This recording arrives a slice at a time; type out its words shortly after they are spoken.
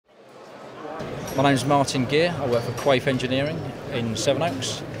My name is Martin Geere. I work for Quaife Engineering in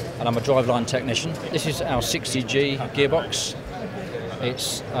Sevenoaks, and I'm a driveline technician. This is our 60G gearbox.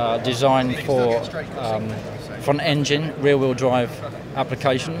 It's designed for front engine, rear-wheel drive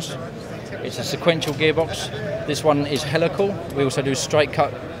applications. It's a sequential gearbox. This one is helical. We also do straight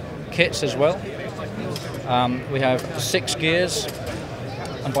cut kits as well. We have 6 gears,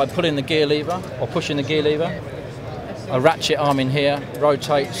 and by pulling the gear lever or pushing the gear lever, a ratchet arm in here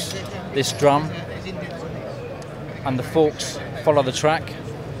rotates this drum, and the forks follow the track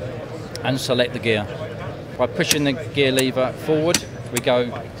and select the gear. By pushing the gear lever forward, we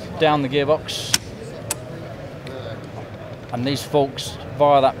go down the gearbox, and these forks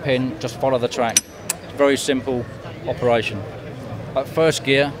via that pin just follow the track. It's a very simple operation. At first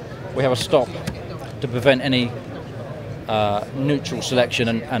gear, we have a stop to prevent any neutral selection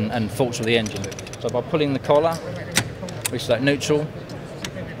and faults with the engine. So by pulling the collar, we select neutral,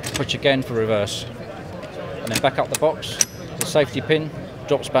 push again for reverse, and then back up the box. The safety pin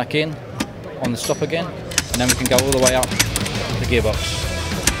drops back in on the stop again, and then we can go all the way up the gearbox.